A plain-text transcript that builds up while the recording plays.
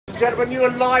gentlemen, you are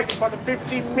live in front of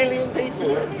 50 million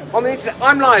people on the internet.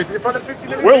 I'm live in front of 50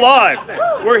 million We're people.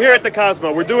 live. We're here at the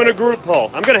Cosmo. We're doing a group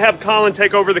poll. I'm going to have Colin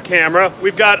take over the camera.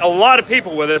 We've got a lot of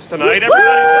people with us tonight.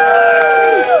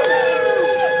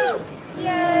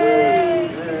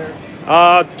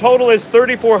 Total is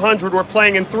 3,400. We're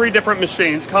playing in 3 different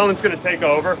machines. Colin's going to take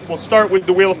over. We'll start with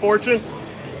the Wheel of Fortune.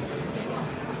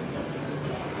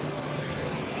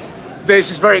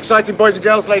 This is very exciting, boys and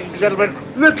girls, ladies and gentlemen.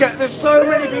 Look at, there's so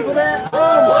many people there.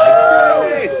 Oh my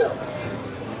goodness.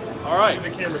 All right. The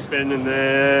camera spin, and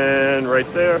then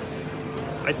right there.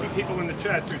 I see people in the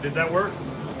chat too. Did that work?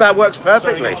 That works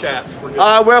perfectly.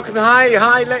 Welcome. Hi.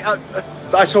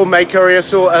 I saw May Curry, I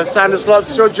saw Sanders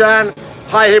Slots, I saw Jan.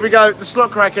 Hi, here we go. The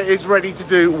slot cracker is ready to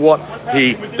do what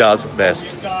he does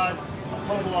best. We've got a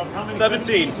total of how many?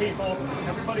 17 people.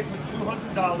 Everybody put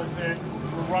 $200 in.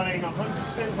 We're running 100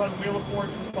 spins on Wheel of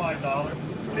Fortune, $5.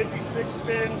 56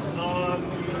 spins on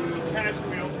the cash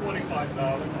wheel,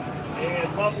 $25.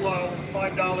 And Buffalo,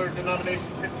 $5 denomination,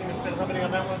 15 to spin. How many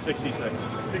on that one? 66.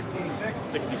 66?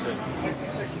 66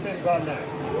 spins on that.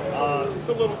 It's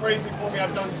a little crazy for me.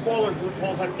 I've done smaller group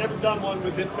polls. I've never done one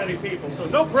with this many people. So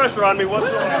no pressure on me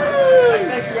whatsoever. I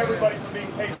thank you everybody for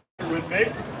being patient with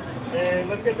me. And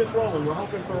let's get this rolling. We're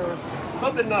hoping for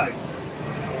something nice.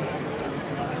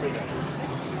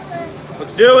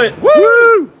 Let's do it.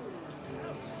 Woo!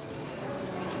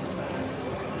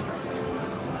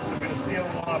 I'm going to steal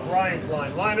Brian's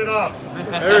line. Line it up.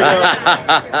 There we go.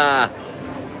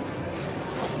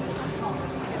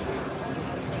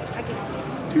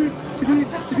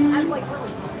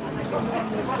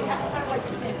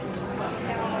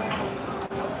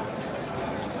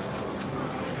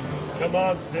 Come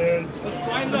on, Stiz.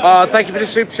 Thank you for the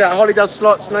super chat. Holly does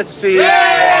slots. Nice to see you.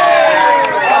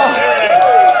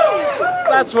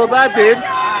 That's what that did.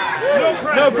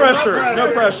 No pressure.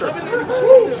 No pressure.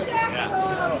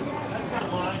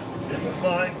 This is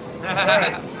mine.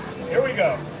 Right. Here we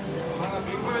go.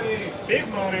 Big money. Big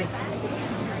money.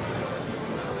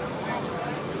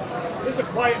 This is a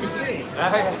quiet machine.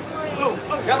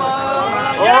 Come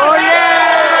on. Oh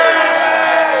yeah!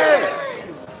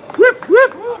 Whoop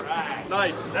whoop.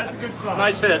 Nice. That's a good sign.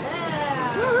 Nice hit.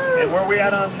 And where are we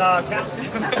at on count?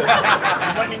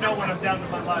 Let me know when I'm down to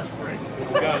my last break.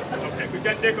 Okay, we've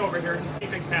got Nick over here. He's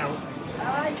keeping count.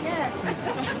 Yeah.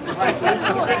 All right, so this is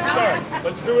a good start.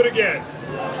 Let's do it again.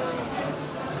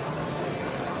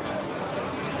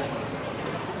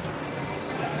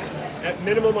 At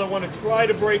minimum, I want to try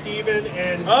to break even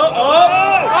and...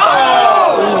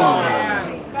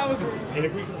 And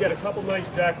if we can get a couple nice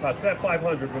jackpots, that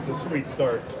 500 was a sweet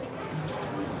start.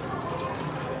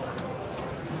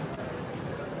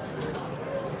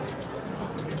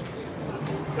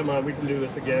 Come on, we can do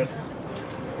this again.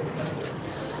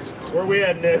 Where are we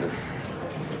at, Nick?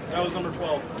 That was number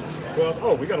 12. 12?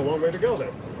 Oh, we got a long way to go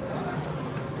then.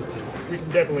 We can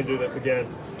definitely do this again.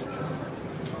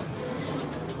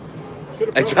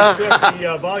 Should have probably checked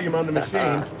the volume on the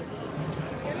machine.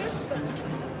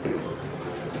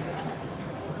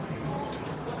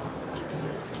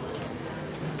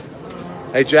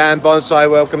 Hey Jan, Bonsai,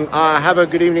 welcome. Have a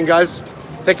good evening, guys.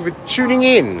 Thank you for tuning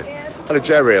in. Hello,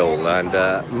 Jeriel and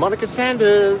Monica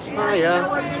Sanders. Hiya.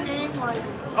 What your name was?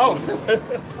 Oh.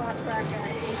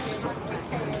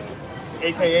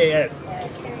 AKA Ed.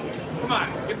 Come on,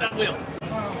 get that wheel.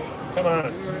 Come on.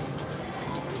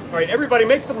 All right, everybody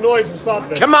make some noise or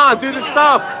something. Come on, do the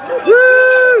stuff.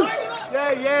 Woo!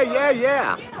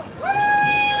 Yeah.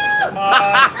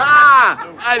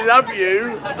 I love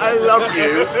you. I love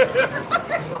you.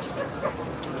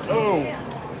 Oh.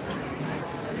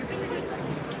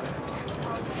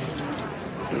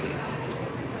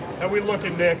 How we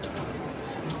looking, Nick?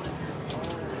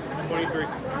 23.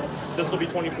 This will be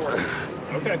 24.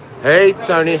 Okay. Hey,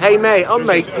 Tony. Hey, May. Oh,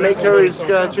 May Curry is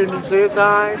tuned in to see us.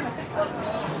 Hi.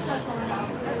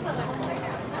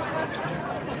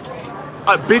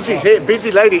 Busy's here.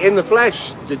 Busy lady in the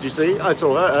flesh. Did you see? I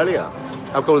saw her earlier.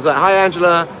 How cool is that? Hi,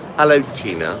 Angela. Hello,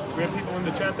 Tina. We have people in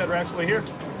the chat that are actually here.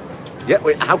 Yeah,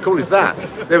 wait, how cool is that?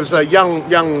 There was a young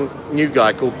new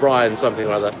guy called Brian something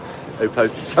or other who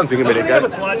posted something a minute Doesn't he have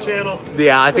ago. a slot channel?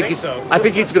 Yeah, I think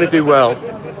he's going to do well.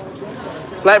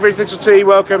 Blackberry Thistle Tea,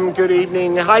 welcome. Good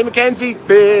evening. Hi, Mackenzie.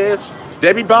 Fierce.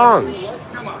 Debbie Barnes.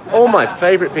 All my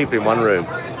favourite people in one room.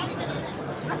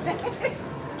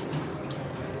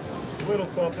 A little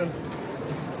something.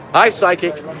 Hi,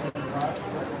 Psychic.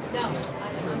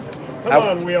 Come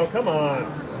on, Wheel. Come on.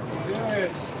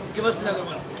 Give us another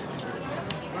one.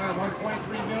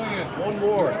 1.3 million. One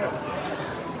more.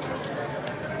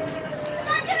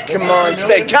 Come on,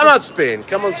 spin. Come on, spin.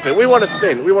 Come on, spin. We want to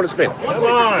spin. We want to spin. Come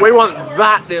on. We want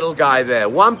that little guy there.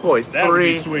 That would be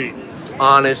 1.3. sweet.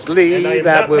 Honestly,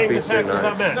 that would be so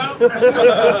nice.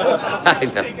 I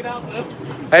know.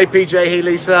 Hey, PJ, hey,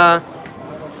 Lisa.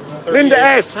 Linda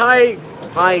S, hi.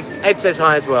 Hi. Ed says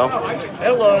hi as well.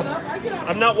 Hello.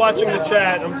 I'm not watching the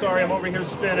chat. I'm sorry. I'm over here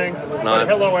spinning. But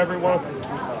hello, everyone.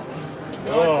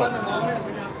 Oh.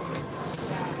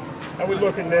 How we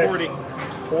looking, Nick? 40.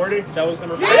 40? That was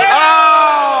number 4.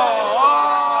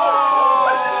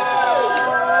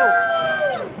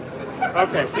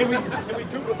 Okay. Can we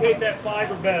duplicate that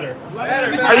 5 or better?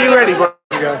 Are you ready, bro?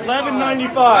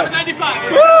 $11.95.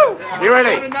 Woo! You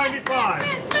ready? $11.95.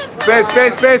 Spin,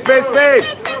 spin, spin, spin, spin.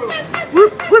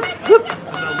 Whoop, whoop, whoop.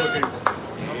 I'm not looking.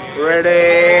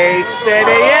 Ready,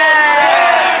 steady, yeah!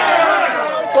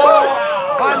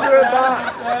 $400.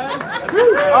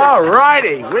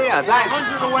 Alrighty, we are that.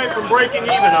 100 away from breaking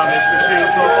even on this machine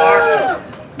so far.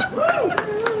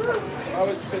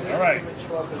 All right,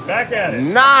 back at it.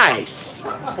 Nice.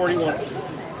 41.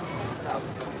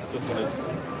 This one is.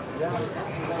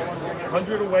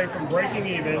 100 away from breaking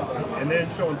even and then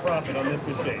showing profit on this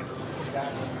machine.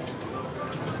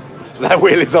 That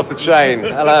wheel is off the chain.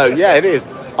 Hello. Yeah, it is.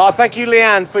 Oh, thank you,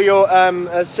 Leanne, for your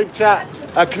super chat.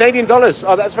 Canadian dollars.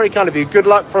 Oh, that's very kind of you. Good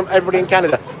luck from everybody in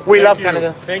Canada. We love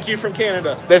Canada. Thank you from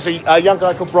Canada. There's a young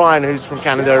guy called Brian who's from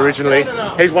Canada originally.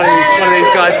 He's one of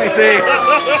these guys. You see,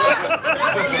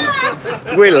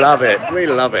 we love it. We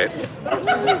love it.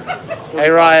 Hey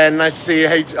Ryan, nice to see you.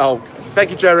 Hey, oh,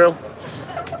 thank you, Jerry.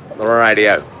 The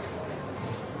radio.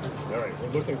 All right,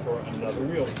 we're looking for another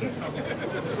wheel spin.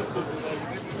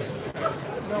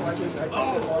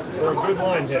 For a good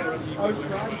line hit.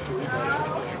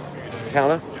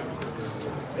 Counter.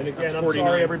 And again, I'm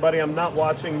sorry, everybody. I'm not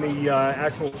watching the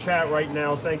actual chat right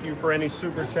now. Thank you for any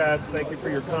super chats. Thank you for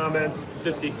your comments.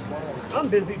 50. I'm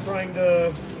busy trying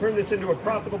to turn this into a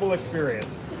profitable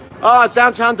experience. Oh,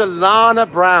 downtown Delana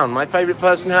Brown, my favorite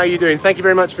person. How are you doing? Thank you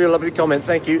very much for your lovely comment.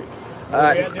 Thank you.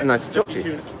 Nice to talk to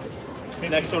you.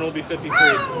 Next one will be 53.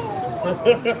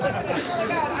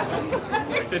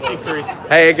 53.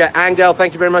 Hey, Angel,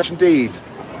 thank you very much indeed.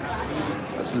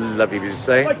 That's lovely of you to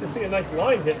say. I'd like to see a nice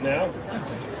line hit now.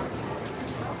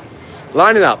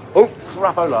 Lining up. Oh,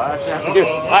 crapola.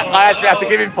 I actually have to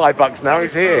give him $5 now.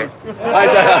 He's here.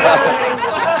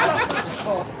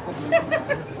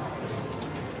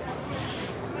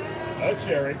 A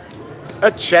cherry.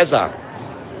 A Chesa.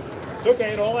 It's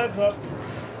okay, it all adds up.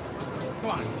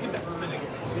 Come on, keep that spinning.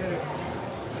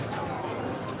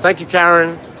 Thank you,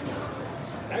 Karen.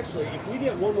 Actually, if we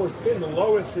get one more spin, the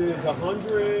lowest is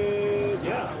 100.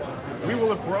 Yeah. We will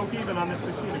have broke even on this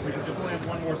machine if we can just land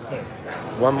one more spin.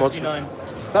 One more spin.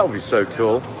 59. That would be so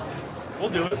cool.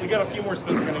 We'll do it. We got a few more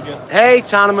spins we're going to get. Hey,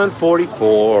 Tournament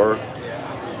 44.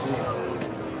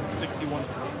 61.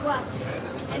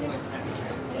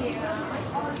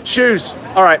 Shoes.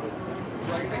 All right.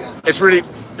 It's really,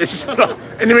 this is in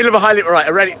the middle of a highlight. All right,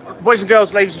 ready? Boys and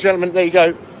girls, ladies and gentlemen, there you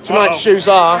go. Tonight's shoes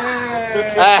are,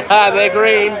 they're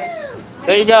green.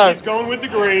 There you go. He's going with the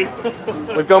green.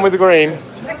 We've gone with the green.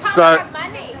 So, of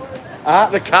money.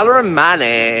 the color of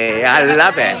money. I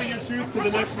love Follow it. your shoes to the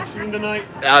next machine tonight.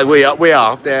 We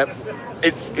are. There.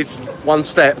 It's one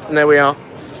step, and there we are.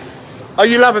 Oh,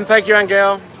 you love them. Thank you,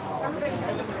 Angel.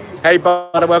 Hey,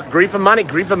 Butterwell. Green for money.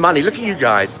 Green for money. Look at you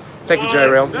guys. Thank you,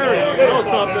 Jerry. There you go.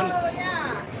 Something.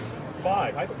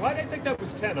 5. Why did I think that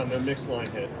was 10 on their mixed line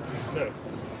hit? No.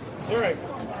 All right.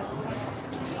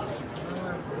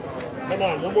 Come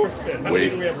on, one more spin. How many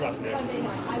do we have left, Nick?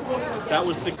 That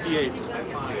was 68.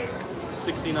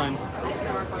 69.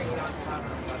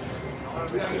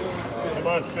 Come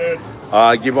on, spin.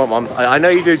 You want one? I know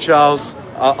you do, Charles.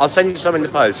 I'll send you some in the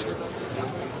post.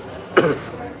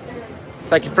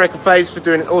 Thank you, Freckleface, for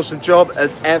doing an awesome job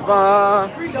as ever.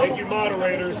 Thank you,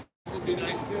 moderators.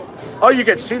 Oh, you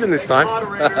get to see them this time.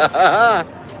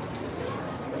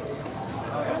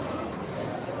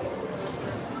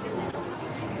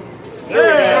 There we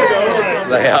go.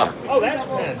 They are. Oh, that's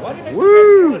 10. Why did I think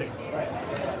Woo! that's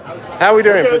 20? How are we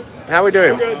doing? Good. How are we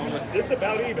doing? We're good. This is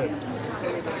about even.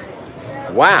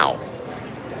 Wow.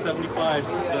 75. So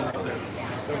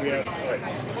we have, all right.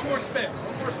 One more spin.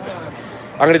 One more spin.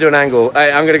 I'm going to do an angle.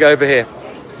 I'm going to go over here.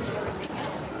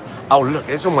 Oh, look,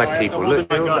 there's all my people. Look.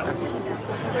 My gut.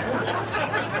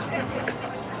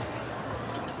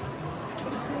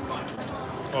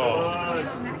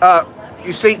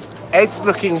 You see, Ed's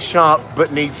looking sharp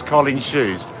but needs Colin's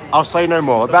shoes. I'll say no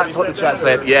more. That's what the chat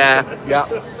said. Yeah.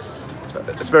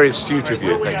 It's very astute of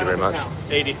you. Thank you very much.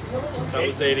 80. That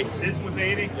was 80. This was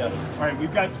 80? Yeah. All right,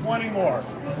 we've got 20 more.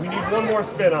 We need one more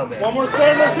spin on this. One more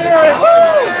spin, let's hear it!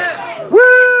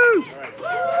 Woo!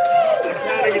 I'm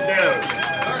counting it down.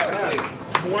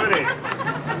 20.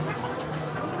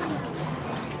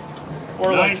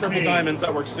 Or like 19. triple diamonds,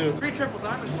 that works too. 3 triple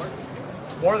diamonds works.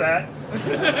 Or that.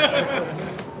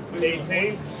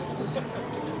 18.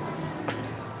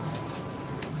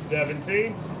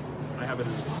 17. I have it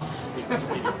as 84.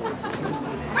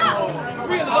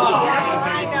 3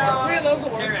 of those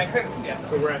will work. I couldn't see it.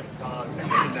 So we're at 16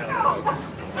 now.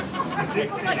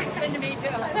 16. Like it's spin to me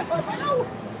too.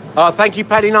 Thank you,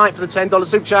 Paddy Knight, for the $10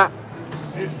 super chat.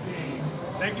 15.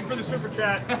 Thank you for the super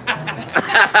chat.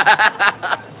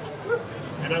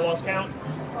 And I lost count.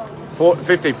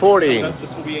 50, 40.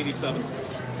 This will be 87.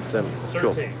 7. That's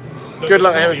cool. 13. Good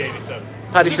luck, this will be Harris. 87.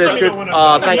 Paddy says good.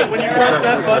 Thank you. When you press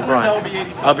that button, Brian. that will be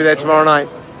 87. I'll be there tomorrow night.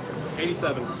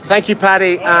 87. Thank you,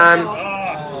 Paddy.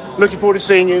 Looking forward to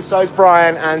seeing you. So is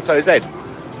Brian, and so is Ed.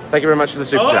 Thank you very much for the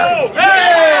super chat. Oh, hey!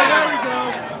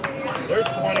 There we go. There's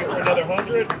 20 for another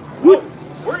 100. Woo!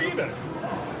 We're even.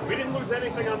 We didn't lose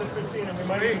anything on this machine, and we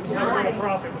might be having a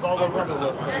profit with all those other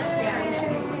ones.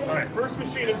 All right, first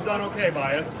machine has done okay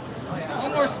by us.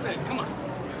 One more spin, come on.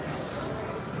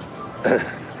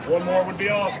 One more would be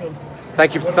awesome.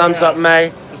 Thank you for the thumbs up,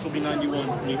 May. This will be 91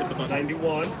 when you hit the button.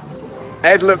 91.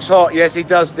 Ed looks hot. Yes, he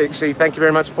does, Dixie. Thank you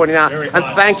very much for pointing out. Very And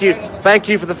hot. thank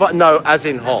you for the no, as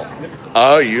in hot.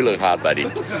 Oh, you look hot, buddy.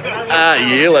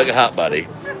 You look hot, buddy.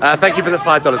 Thank you for the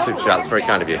 $5 super chat. That's very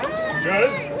kind of you.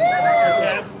 Good.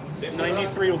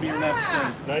 93 will be your next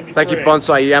one. 93. Thank you,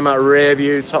 Bonsai Yama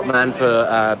Rearview, top man,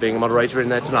 for being a moderator in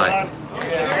there tonight.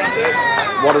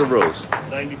 What are the rules?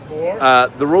 94.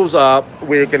 The rules are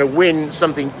we're going to win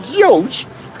something huge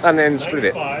and then split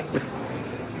it. 95.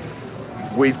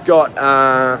 We've got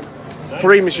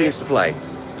 3 machines to play.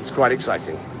 It's quite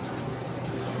exciting.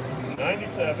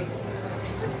 97.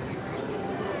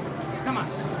 Come on.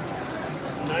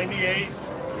 98.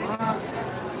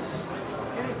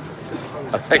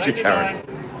 Thank you, Karen. 99.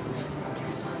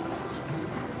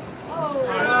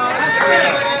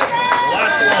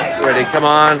 Last one. Ready? Come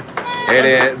on. Hit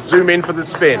it. Zoom in for the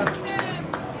spin.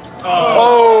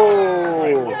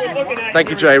 Oh! Thank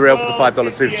you, J Rail, for the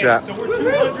 $5 super chat. So we're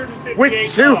We're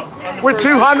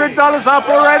 $258 $200 up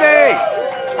already.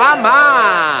 Come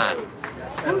on.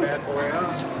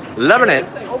 Loving it.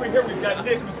 Over here we've got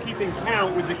Nick who's keeping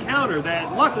count with the counter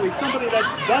that luckily somebody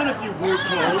that's done a few group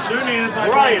calls.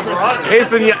 Brian, Here's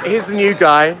the new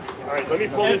guy. All right, let me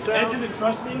pull this Ed out. didn't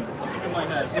trust me. Keep in my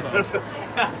head. So.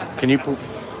 Can you pull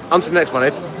on to the next one,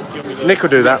 Ed? Nick will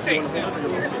do that.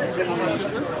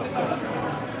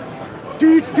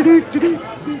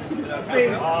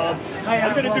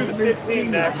 I'm going to do the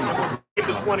 15 next. Keep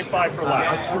the 25 for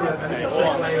last.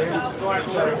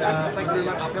 Thank you very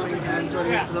much for coming and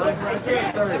joining us tonight.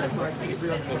 Very nice. Thank you for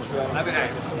your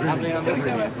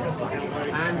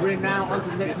And we're now on to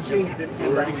the next machine.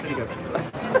 We're ready to go.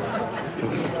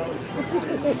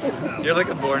 You're like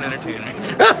a born entertainer.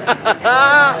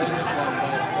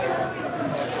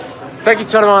 Thank you,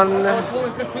 Tanaman.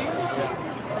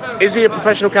 Is he a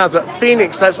professional counter?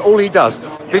 Phoenix, that's all he does.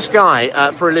 This guy,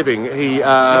 for a living, he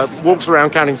walks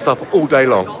around counting stuff all day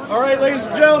long. All right, ladies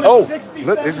and gentlemen. Oh, 60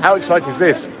 look, how exciting is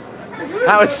this?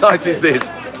 How exciting is this? This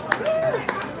is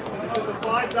a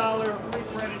 $5 free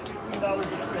credit, $15 a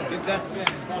spin. That's good.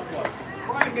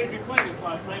 Brian made me play this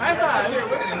last night. I thought I was here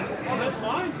with me. Oh, that's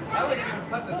fine. I like it even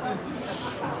touch it since.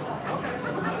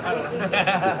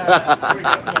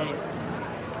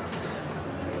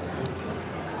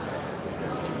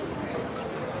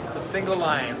 Single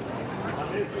line.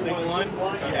 Single line?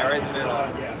 Yeah, right in the middle.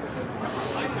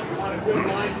 You want a good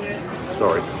line hit?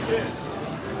 Sorry.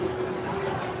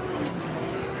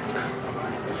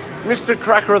 Mr.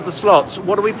 Cracker of the Slots,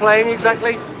 what are we playing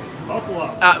exactly?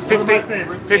 Buffalo.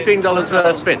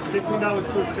 $15 spin. $15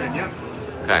 per spin, yep.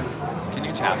 Okay, Can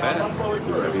you tap it?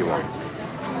 whatever you want.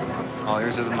 Oh,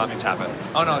 yours doesn't let me tap it.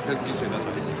 Oh no, it's usually this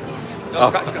way. No,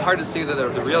 it's hard to see the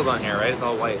reels on here, right? It's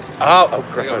all white. Oh, I go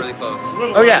crap. really close.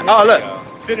 Oh yeah, oh look.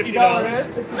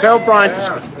 $50. Tell Brian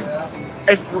to...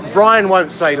 If Brian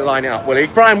won't say line it up, will he?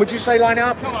 Brian, would you say line it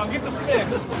up? Come on, get the spin.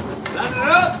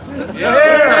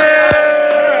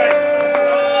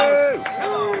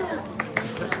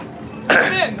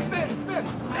 Spin.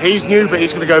 He's new, but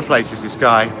he's going to go places, this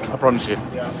guy. I promise you.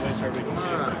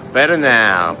 Better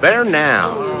now. Better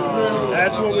now.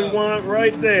 That's what we want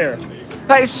right there.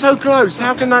 That is so close.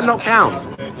 How can that not count?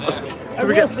 I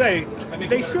will say,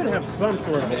 they should have some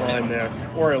sort of a line there,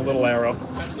 or a little arrow.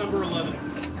 That's number 11.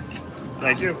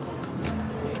 Thank you.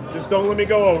 Just don't let me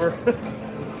go over.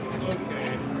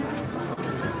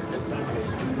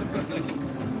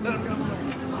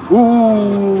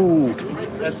 Ooh.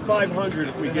 That's 500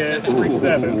 if we get 3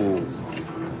 sevens. Ooh.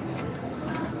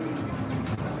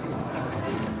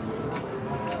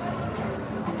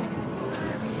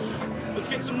 Let's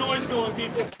get some noise going,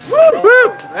 people. Woo!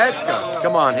 Let's go.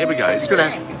 Come on, here we go. It's gonna.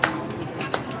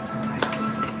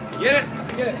 Get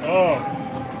it. Get it. Oh.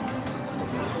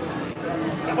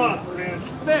 Come on, man.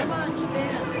 Come on,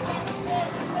 stand.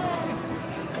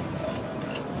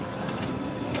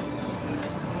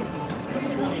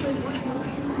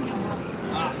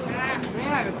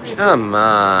 Come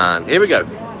on. Here we go.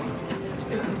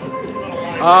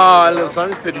 Oh, a little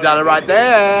something. $50 right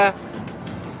there.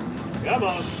 Come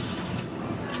on.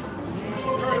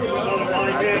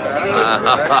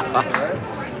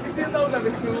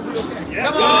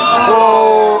 Come on.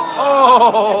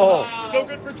 Oh, Still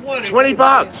good for 20. 20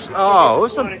 bucks. Oh,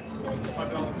 awesome. 20.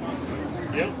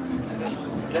 Yep.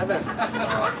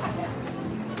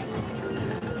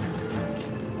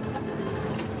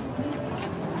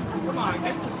 Come on,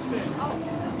 get the spin.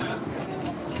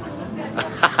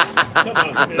 Come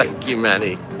on, man. Thank you,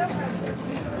 Manny.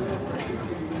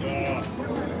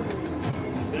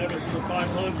 Sevens for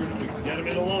 500 if we can get them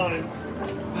in the line.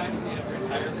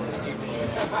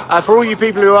 For all you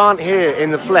people who aren't here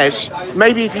in the flesh,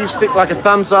 maybe if you stick like a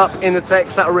thumbs up in the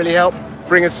text, that'll really help.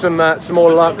 Bring us some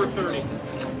more luck. Number 30.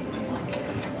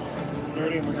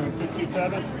 30 and we're doing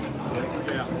 67.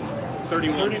 Yeah.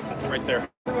 31. Right there.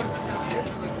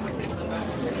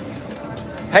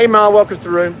 Hey, Ma, welcome to the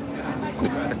room.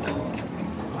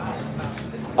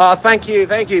 Thank you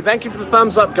for the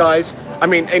thumbs up, guys. I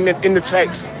mean, in the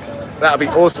text, that'll be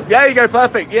awesome. There you go,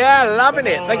 perfect. Yeah, loving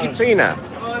it. Thank you, Tina.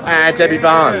 And Debbie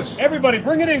Barnes. Everybody,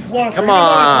 bring it in closer. Come You know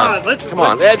on. it's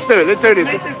hot. Let's do it. Let's do this.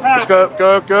 make Let's this go.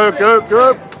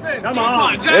 Come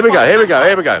on. Here we go.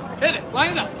 Hit it.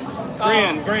 Line it up.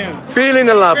 Grand. Feeling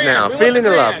the love now. we Feeling the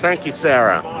want love. grand. Thank you,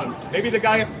 Sarah. Maybe the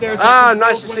guy upstairs. Ah,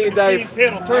 nice to see you, Dave.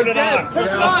 Hit, he'll turn it on.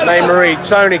 May Marie,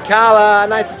 Tony, Carla.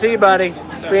 Nice to see you, buddy.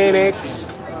 Phoenix.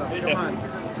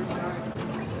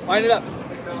 Line it up.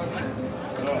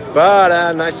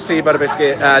 Butter. Nice to see you, Butter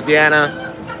Biscuit.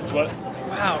 Deanna. What?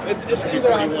 Wow. It's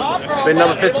either on top or Been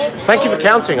number 50. Thank you for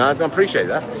counting. I appreciate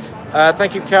that.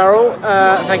 Thank you, Carol.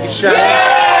 Thank you,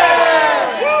 Shannon.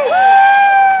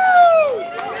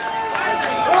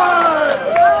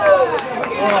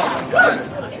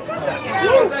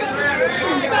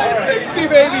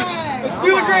 Baby. Let's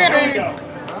do the grand, baby.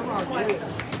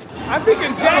 I'm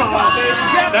thinking jackpot, baby.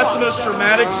 Jackpot. That's the most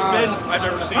dramatic spin I've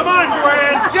ever seen. Come on,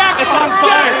 Grand. Jackpot. It's on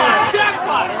fire.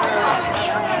 Jackpot.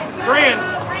 Grand.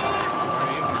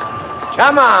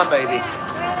 Come on, baby.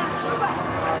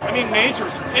 I mean,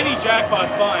 majors. Any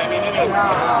jackpot's fine. I mean, any.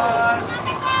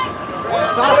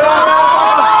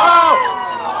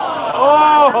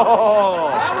 Oh,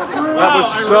 that was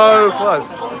so close.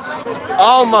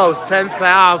 Almost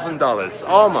 $10,000.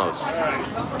 Almost.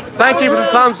 Thank you for the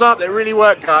thumbs up. They really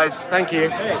worked, guys. Thank you.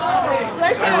 I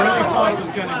really thought it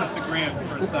was going to hit the grand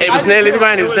for a second. It was nearly the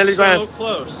grand. It was nearly the so grand.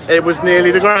 close. It was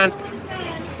nearly the grand. We're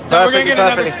gonna Perfect. get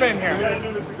another Perfect. spin here.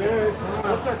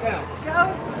 What's our count?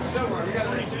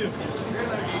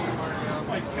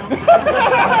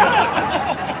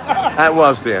 That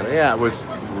was the end. Yeah, it was.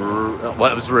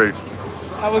 Well, it was rude.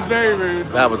 That was very rude.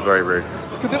 That was very rude.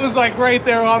 Because it was like right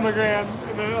there on the ground.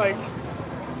 And then like,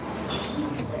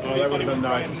 Oh, that would have been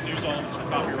nice. Here's all Mr.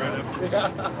 Copyright.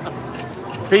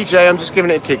 PJ, I'm just giving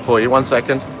it a kick for you. 1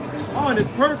 second. Oh, and it's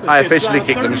perfect. I officially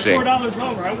kicked the machine.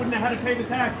 $34 over. I wouldn't have had to pay the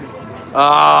taxes.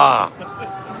 Ah.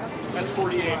 That's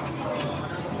 48.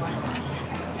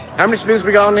 How many spins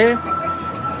we got on here?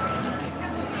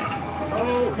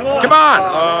 Oh, come on. Come on.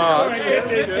 Oh, That's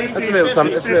that's a little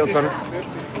something. That's a little something.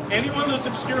 Any one of those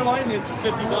obscure line hits is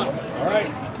 50 bucks. All right.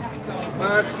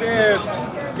 Last spin.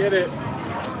 Get it.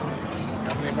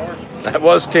 That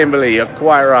was Kimberly. You're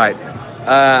quite right.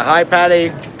 Hi,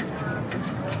 Patty.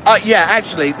 Yeah,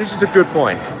 actually, this is a good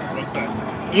point. What's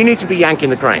that? You need to be yanking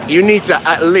the crank. You need to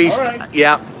at least. All right.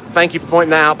 Yeah. Thank you for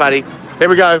pointing that out, Patty. Here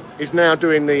we go. He's now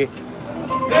doing the.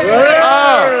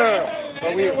 Oh.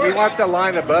 But we want the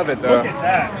line above it, though. Look at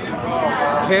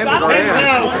that. 10 Stop it grand.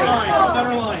 now.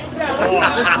 Center line.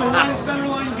 This is a one center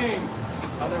line game.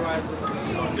 Otherwise,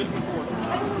 it's 54.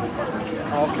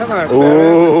 Oh, come on,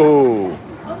 Ooh.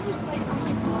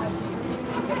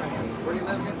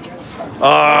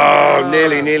 Oh,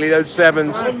 nearly those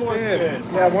sevens. One more spin.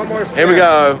 Yeah, one more spin. Here we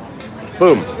go.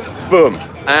 Boom, boom,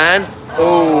 and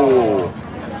oh.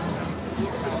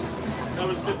 That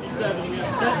was 57. You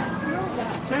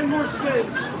got 10 more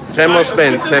spins. 10 more All right, let's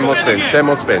spins, get 10 more this spins, spin 10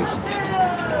 more spins.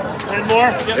 10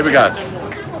 more? Here we go.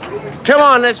 Come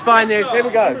on, let's find this. Here we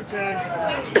go.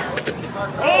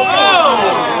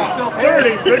 Oh!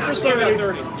 30. Good for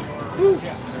 30.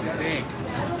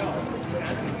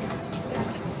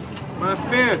 My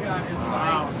spin.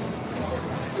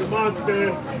 Come on,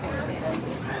 spin.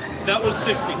 That was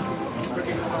 60.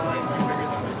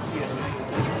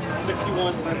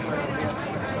 61.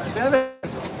 7.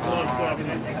 Come on, 7.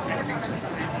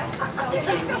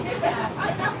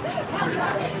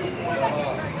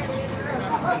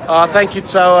 Thank you,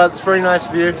 Toa. It's very nice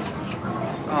of you.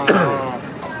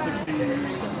 60.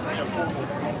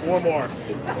 4 more.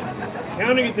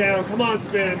 Counting it down. Come on,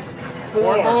 spin.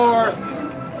 4 more.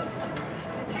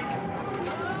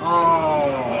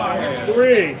 Oh.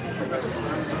 3.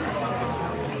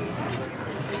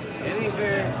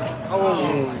 Anything.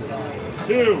 Oh.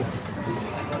 2.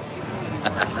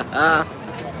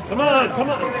 Come on, come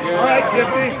on. All right,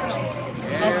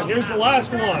 50. Here's the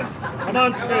last one. Come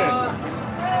on, spin.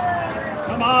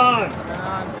 Come on.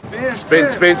 Spin,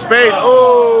 spin, spin.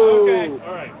 Oh! Okay,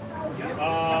 all right.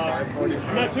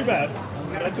 Not too bad.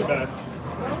 Not too bad.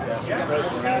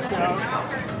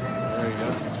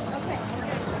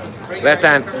 Left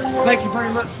hand. Thank you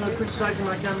very much for criticizing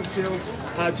my camera skills.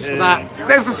 Just for that.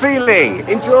 There's the ceiling.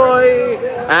 Enjoy.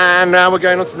 And now we're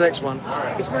going on to the next one.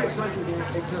 It's very exciting here.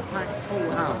 It's a packed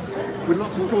full house with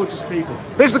lots of gorgeous people.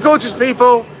 There's the gorgeous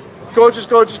people. Gorgeous,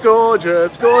 gorgeous,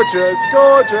 gorgeous, gorgeous,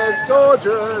 gorgeous,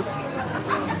 gorgeous.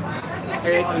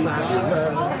 It's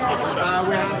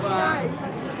fabulous.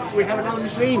 We have another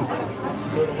machine.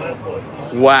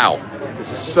 Wow.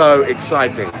 This is so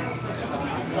exciting.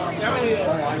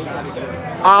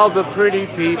 All the pretty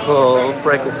people,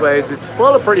 Freckle Place. It's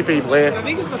full of pretty people here. I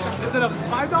think it's is it a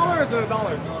 $5 or is it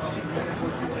 $1?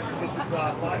 This is a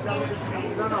 $5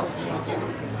 machine. No.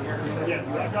 Yes,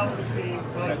 $5 machine,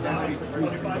 $5 for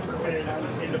 25 spins,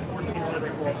 into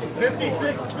 1,400.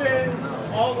 56 spins,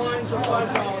 all lines are $5,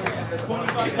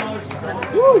 $25 for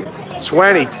Woo!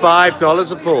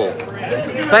 $25 a pull.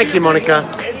 Thank you, Monica.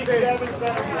 Any 7s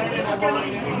that are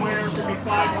playing anywhere could be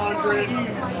 500.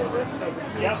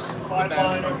 Yep,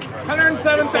 500.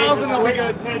 107,000 will be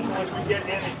good. Attention if we get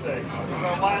anything. This is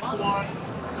our last one.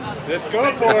 Let's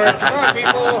go for it. Come on,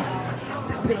 people.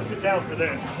 I'm gonna sit down for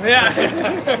this. Yeah.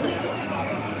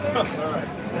 All right.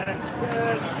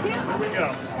 Here we go.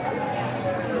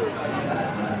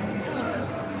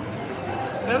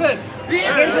 7.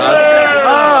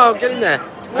 Oh, get in there.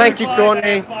 Thank you,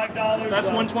 Courtney. $5. That's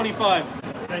 125.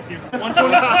 Thank you.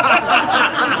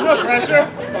 125. No pressure.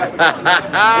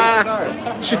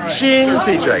 Cha-ching,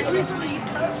 PJ.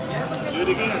 Do it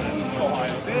again.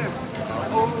 Spin.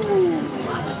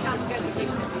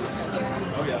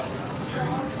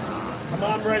 Come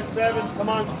on, red 7s. Come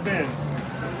on, spins.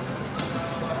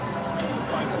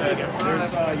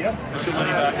 Yep.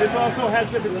 This also has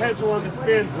the potential on the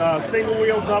spins. Single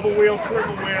wheel, double wheel,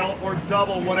 triple wheel, or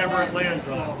double whatever it lands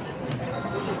on.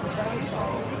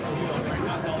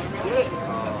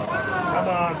 Come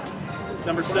on.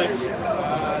 Number 6.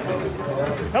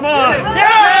 Come on.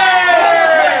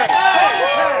 Yeah!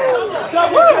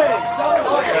 Double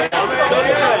pay.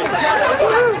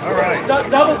 All right.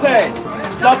 Double pay.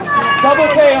 Double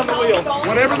pay on the wheel.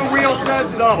 Whatever the wheel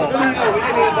says, double. No, we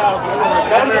didn't need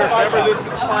Remember, this is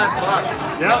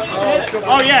 $5. Yep.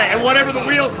 Oh yeah, and whatever the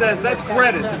wheel says, that's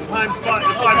credits. It's times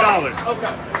 $5.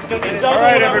 Okay. It's gonna be double. All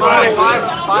right, everybody.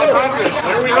 500.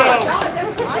 Here we go.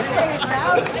 I say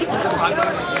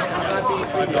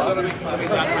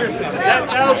That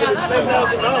 1,000 is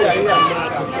 $10,000.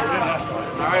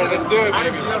 All right, let's do it,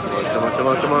 baby. Come on, come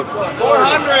on, come on.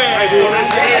 400.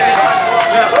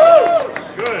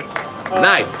 Good.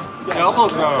 Nice. Double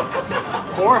throw.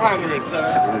 400.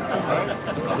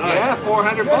 Yeah,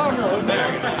 $400.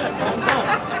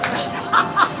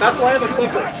 That's why I have a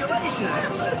clipper.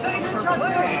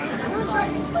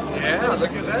 Yeah,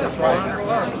 look at that. $400.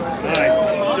 Nice.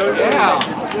 Yeah.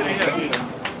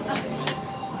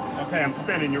 Okay, I'm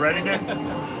spinning. You ready, Nick?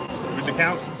 With the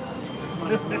count?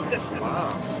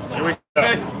 Wow. Here we go.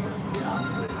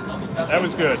 That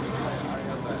was good.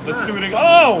 Let's do it again.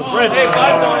 Oh, red.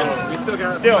 We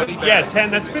Still, yeah, 10.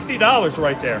 That's $50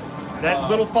 right there. That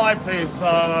little 5 pays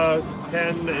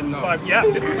 10 and 5. Yeah,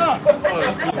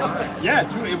 $50. Yeah,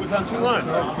 it was on 2 lines.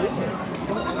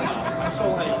 I'm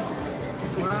so late.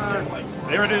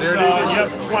 There it is.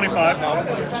 Yep, 25.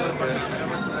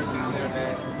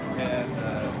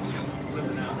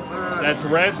 That's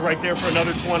reds right there for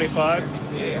another 25.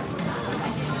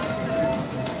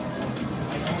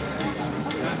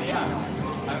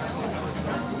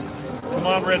 Come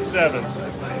on, red 7s.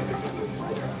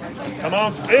 Come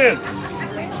on, spin.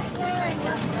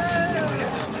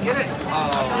 Get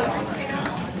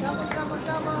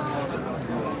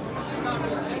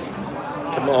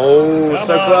Oh, Come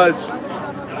so on. close.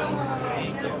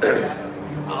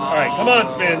 All right, come on,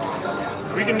 spins.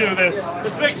 We can do this.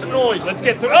 Let's make some noise. Let's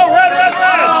get through. Oh, red, red,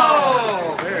 red!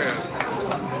 Oh,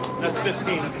 man. That's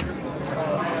 15.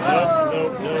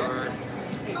 Nope, nope.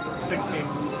 16.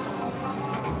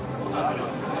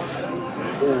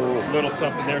 Little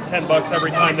something there. $10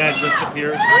 every time that just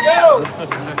appears. Here we go.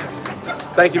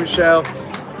 Thank you, Michelle.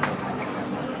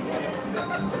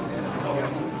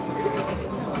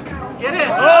 Get it.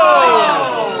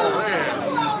 Oh!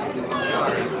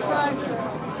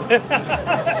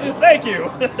 Thank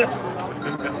you.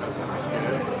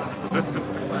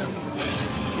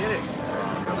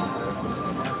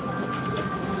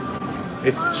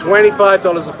 It's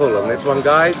 $25 a pull on this one,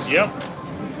 guys. Yep.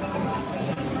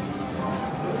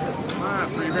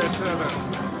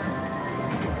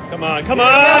 Come on, come on!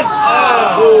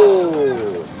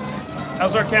 Oh.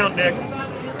 How's our count, Nick?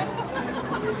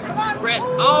 That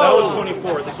was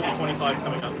 24. This will be 25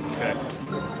 coming up. Okay.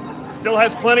 Still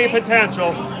has plenty of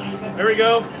potential. There we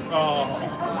go. Oh.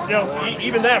 Still,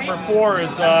 even that for 4 is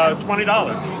 $20.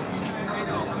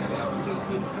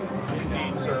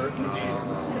 Indeed, sir. Indeed.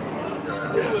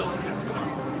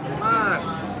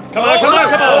 Come on, come on,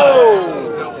 come on! Oh.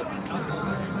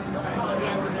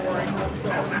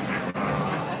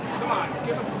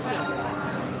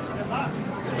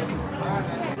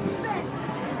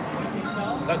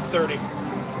 That's 30.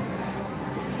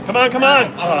 Come on, come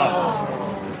on!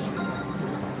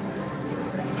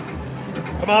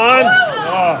 Come on!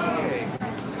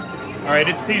 All right,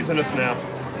 it's teasing us now.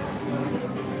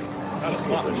 Not a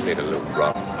slot. Need a little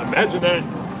rub. Imagine that.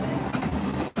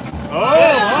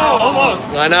 Oh, almost.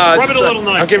 I know. Rub it a little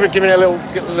nice. I'll give it a little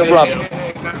rub.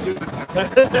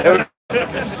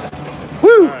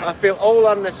 Woo! Right. I feel all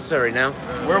unnecessary now.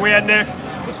 Where are we at, Nick?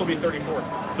 This will be 34.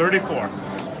 34.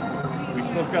 We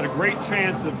still have got a great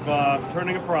chance of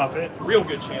turning a profit. Real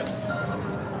good chance.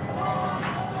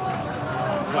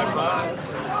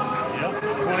 Yep,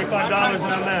 $25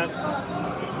 on that.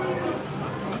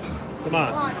 Come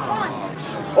on.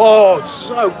 Oh, it's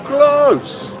so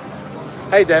close.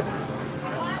 Hey, Deb.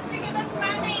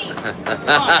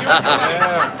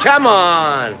 Come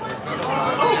on.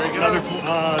 Another,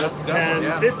 that's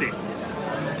 10, 50.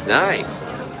 Nice.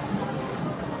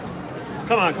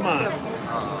 Come on, come on.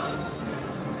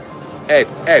 Ed.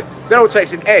 They're all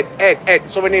texting Ed.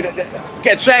 So we need to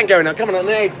get a chant going now. Come on,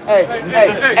 Ed.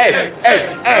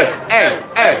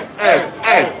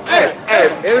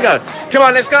 Here we go. Come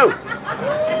on, let's go.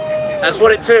 That's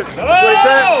what it took.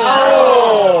 Oh!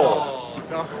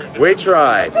 We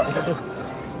tried.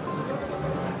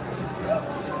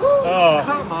 Oh,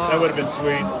 that would have been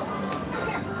sweet.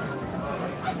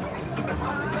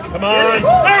 Come on.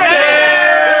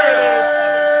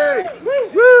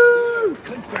 Woo!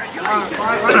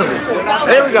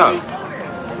 Here we go.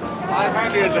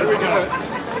 500. There we go.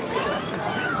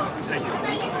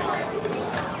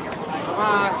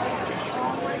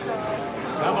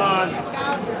 Come on.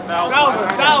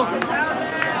 1,000.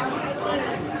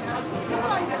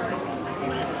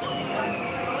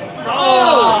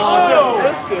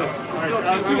 That's good.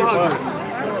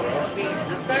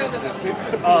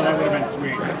 Oh, that would have been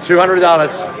sweet. $200.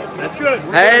 That's good.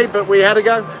 Hey, but we had to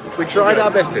go. We tried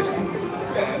our bestest.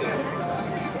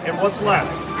 And what's left?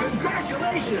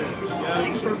 Congratulations!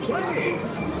 Thanks for playing.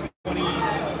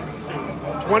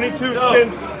 22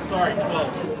 spins. Sorry,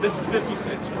 12. This is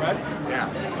 56, correct? Yeah,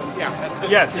 that's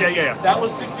 56. Yes, yeah. That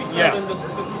was 67, Yeah. this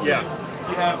is 56. Yeah.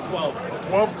 You have 12.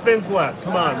 12 spins left.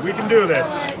 Come on, we can do this.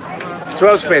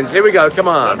 12 spins. Here we go. Come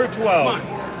on. Number 12.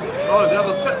 Oh,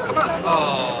 double set. Come on.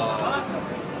 Oh.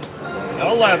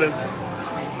 11.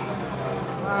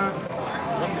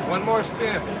 One more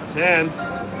spin. 10.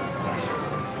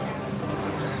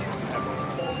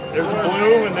 There's a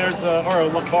blue and there's a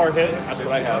bar hit. That's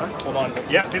what I have. Hold on.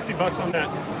 Yeah, $50 on that.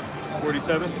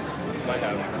 47. That's what I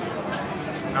have.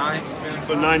 9 spins.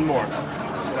 So 9 more.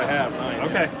 That's what I have. 9.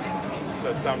 Okay. Does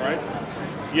that sound right?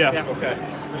 Yeah. Okay.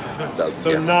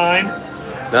 So 9.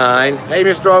 9. Hey,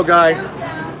 Mr. Old Guy.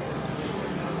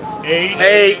 8.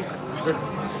 8.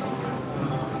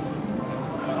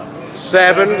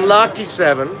 7. Lucky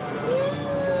 7.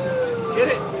 Get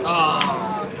it.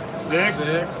 6.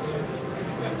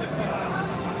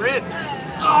 Red.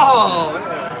 Oh.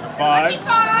 5.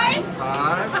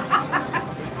 5.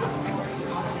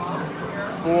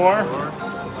 4.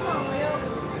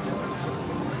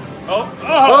 Oh.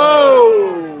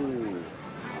 Oh!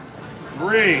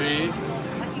 3.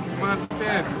 Come on,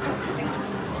 spin.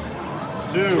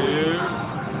 2.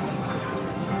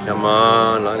 Come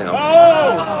on, line out. Oh!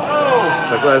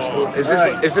 So close. All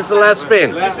right. Is this the last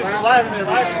spin? This is the last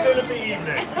spin of the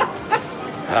evening.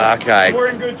 Okay. We're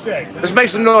in good shape. Let's make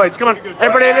some noise. Come on,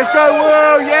 everybody, let's go.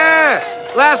 Whoa,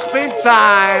 yeah. Last spin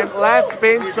time. Last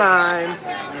spin time.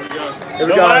 Here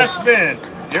we The go. last spin.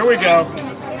 Here we go.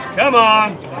 Come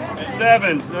on.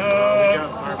 7s.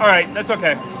 All right, that's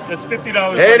okay. That's $50 Hit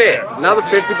right it. there. Another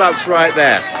 $50 right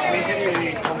there.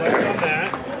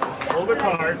 Hold the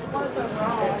card.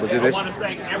 We'll do I this. want to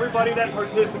thank everybody that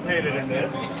participated in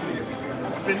this.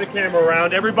 Spin the camera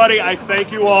around. Everybody, I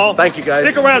thank you all. Thank you, guys.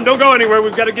 Stick around. Don't go anywhere.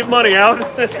 We've got to give money out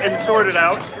and sort it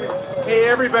out. Hey,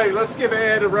 everybody, let's give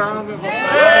Ed a round of applause.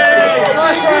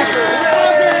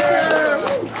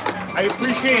 I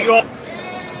appreciate you all.